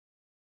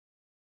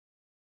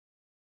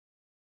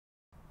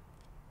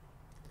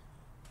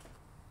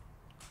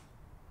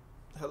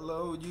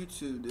Hello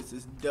YouTube, this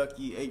is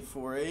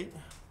Ducky848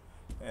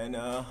 and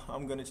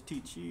I'm going to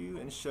teach you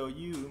and show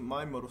you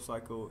my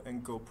motorcycle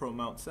and GoPro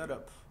mount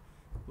setup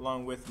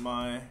along with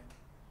my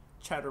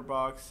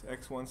Chatterbox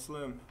X1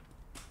 Slim.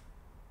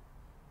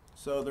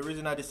 So the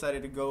reason I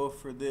decided to go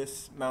for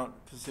this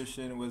mount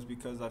position was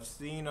because I've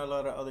seen a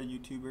lot of other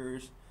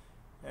YouTubers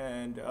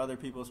and other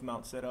people's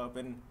mount setup,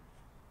 and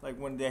like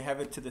when they have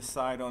it to the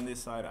side on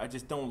this side, I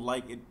just don't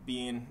like it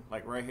being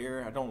like right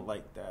here. I don't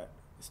like that.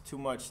 It's too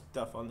much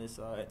stuff on this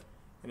side,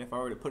 and if I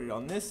were to put it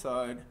on this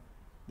side,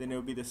 then it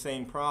would be the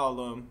same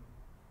problem,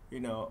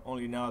 you know,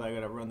 only now that I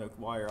gotta run the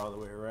wire all the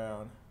way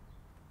around.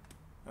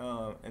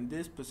 In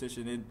this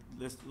position,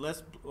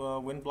 less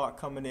wind block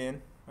coming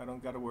in. I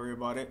don't gotta worry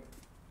about it.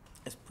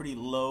 It's pretty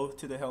low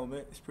to the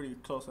helmet. It's pretty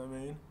close, I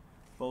mean,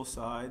 both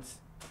sides,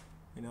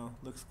 you know,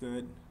 looks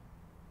good.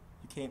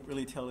 You can't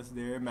really tell it's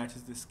there. It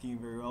matches the scheme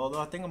very well,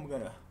 although I think I'm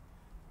gonna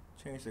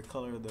change the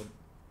color of the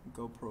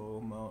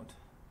GoPro mount.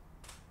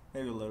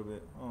 Maybe a little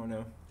bit, I don't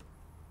know.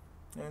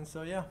 And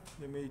so yeah,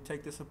 let me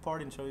take this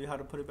apart and show you how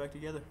to put it back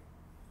together.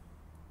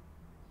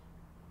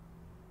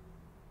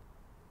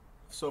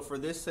 So for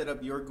this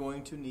setup, you're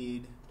going to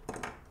need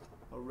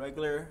a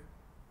regular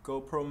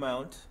GoPro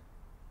mount,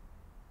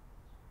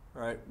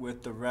 right,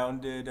 with the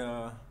rounded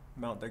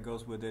mount that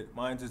goes with it.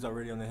 Mine's is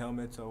already on the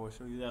helmet, so I'll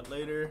show you that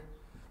later.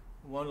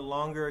 One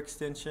longer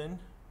extension,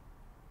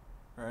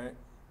 right?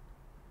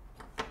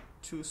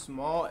 Two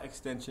small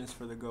extensions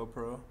for the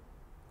GoPro,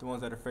 the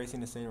ones that are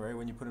facing the same way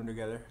when you put them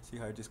together. See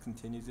how it just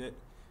continues it.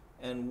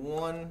 And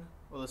one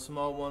of the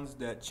small ones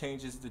that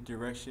changes the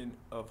direction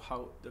of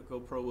how the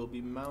GoPro will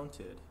be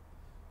mounted,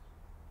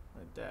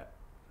 like that.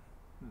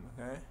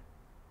 Okay.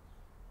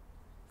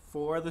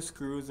 For the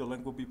screws, the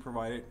link will be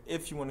provided.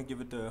 If you want to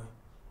give it the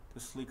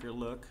sleeker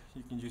look,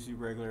 you can just use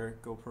regular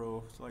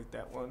GoPros like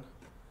that one.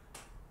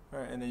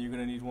 Alright, and then you're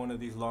going to need one of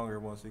these longer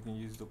ones so you can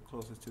use the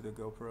closest to the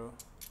GoPro,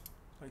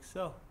 like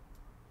so.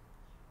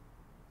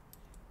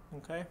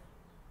 Okay.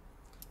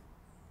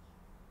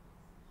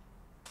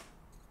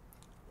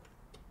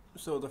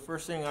 So the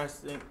first thing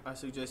I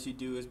suggest you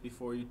do is,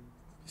 before you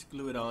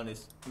glue it on,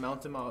 is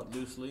mount them out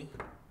loosely.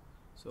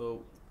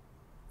 So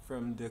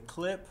from the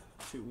clip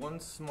to one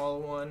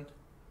small one,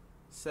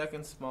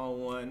 second small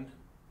one,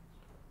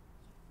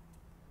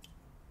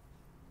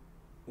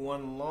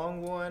 one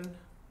long one,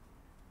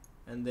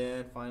 and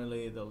then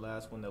finally the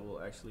last one that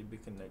will actually be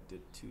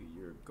connected to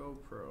your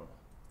GoPro,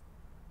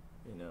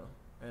 you know.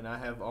 And I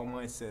have all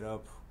mine set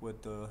up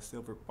with the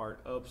silver part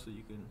up so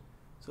you can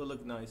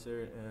look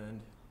nicer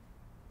and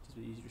just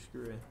be easier to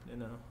screw in, you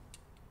know.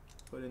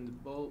 Put in the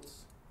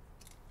bolts,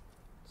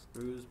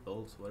 screws,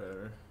 bolts,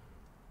 whatever.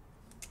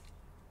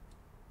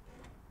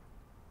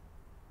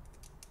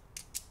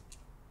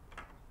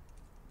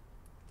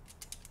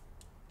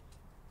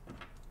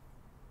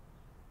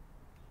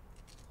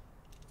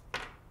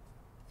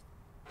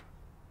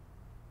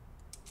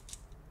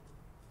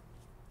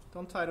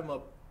 Don't tighten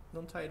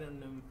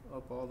them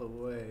up all the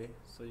way,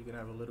 so you can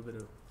have a little bit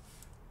of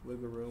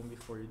wiggle room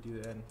before you do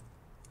that and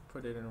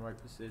put it in the right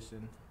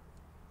position,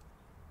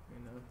 you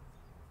know.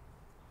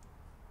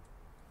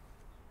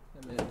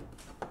 And then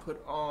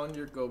put on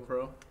your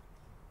GoPro.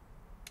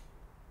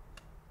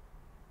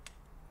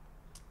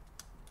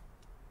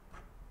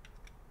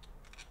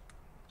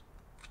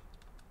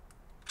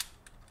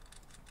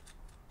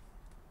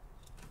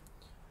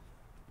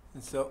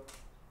 And so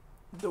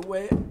the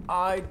way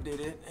I did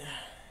it,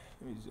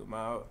 let me zoom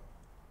out.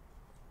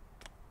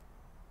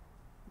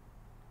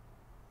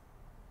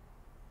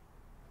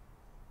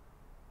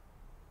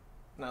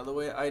 Now the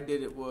way I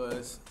did it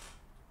was,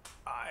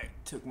 I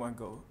took my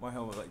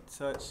helmet like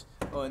such.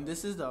 Oh, and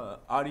this is the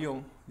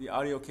audio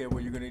cable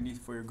you're gonna need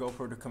for your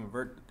GoPro to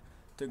convert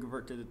to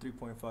the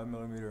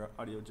 3.5mm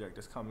audio jack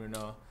that's coming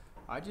now.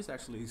 I just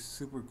actually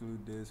super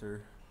glued this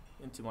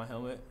into my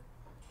helmet,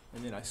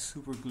 and then I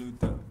super glued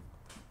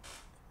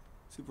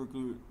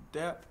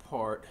that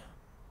part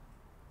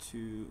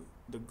to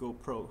the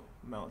GoPro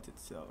mount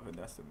itself, and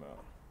that's the mount.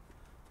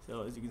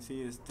 So as you can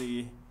see,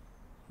 it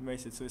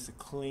makes it so it's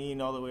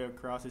clean all the way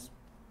across. It's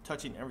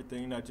touching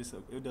everything, not just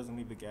it doesn't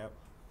leave a gap.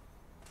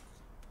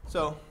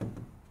 So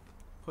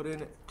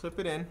clip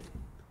it in,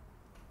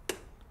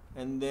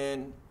 and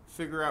then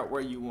figure out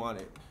where you want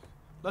it.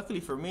 Luckily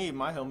for me,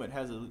 my helmet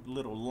has a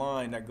little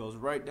line that goes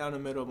right down the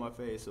middle of my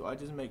face, so I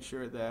just make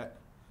sure that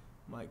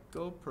my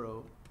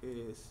GoPro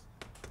is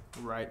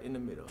right in the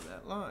middle of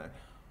that line,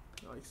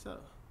 like so,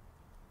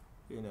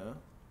 you know.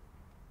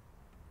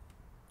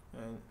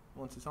 And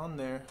once it's on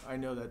there, I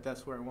know that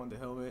that's where I want the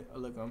helmet. I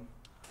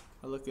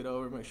look it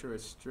over, make sure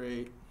it's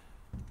straight,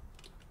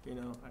 you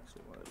know.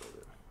 Actually want it a little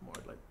bit more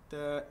like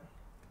that,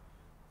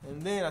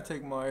 and then I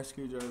take my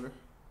screwdriver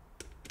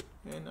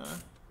and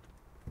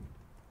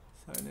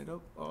tighten it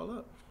all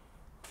up.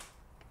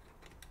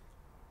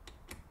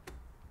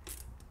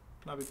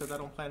 Now, because I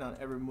don't plan on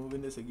ever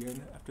moving this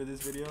again after this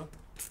video,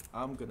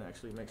 I'm gonna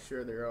actually make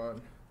sure they're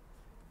on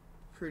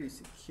pretty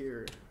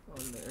secure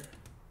on there.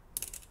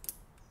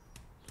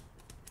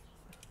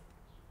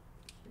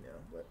 You know,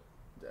 but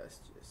that's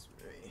just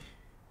me.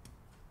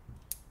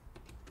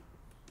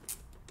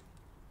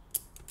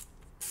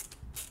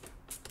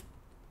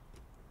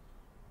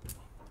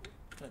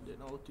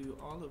 then I'll do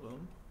all of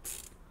them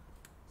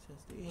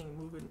since they ain't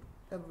moving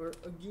ever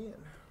again.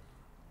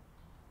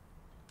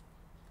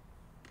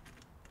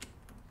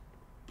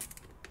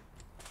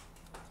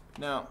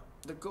 Now,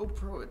 the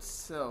GoPro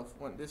itself,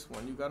 this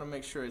one, you gotta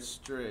make sure it's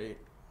straight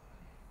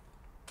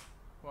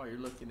while you're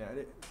looking at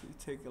it. So you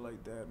take it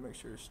like that, make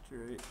sure it's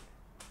straight.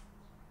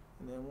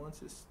 And then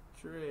once it's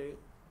straight,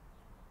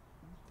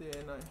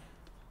 then I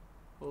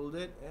hold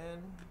it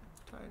and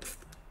tighten it.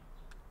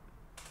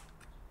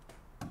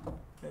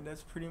 And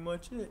that's pretty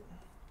much it.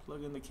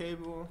 Plug in the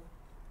cable.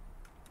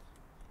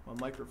 My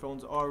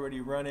microphone's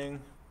already running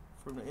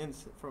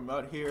from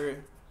out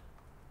here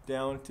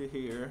down to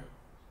here,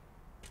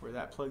 where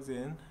that plugs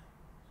in.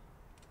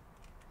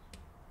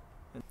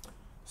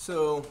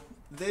 So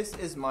this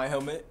is my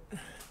helmet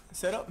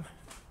setup.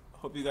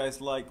 Hope you guys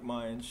like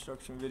my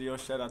instruction video.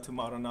 Shout out to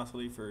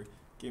Motonosity for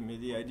giving me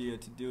the idea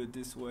to do it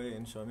this way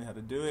and showing me how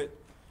to do it.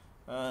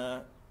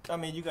 I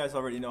mean, you guys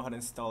already know how to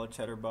install a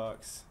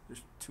chatterbox.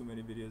 There's too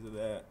many videos of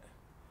that.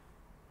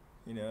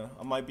 You know,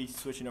 I might be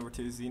switching over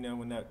to Xeno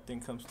when that thing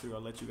comes through.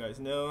 I'll let you guys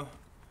know.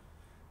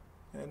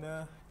 And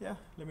yeah,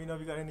 let me know if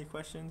you got any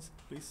questions.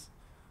 Please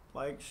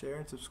like, share,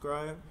 and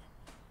subscribe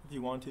if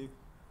you want to.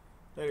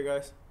 Later,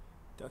 guys.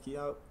 Ducky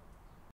out.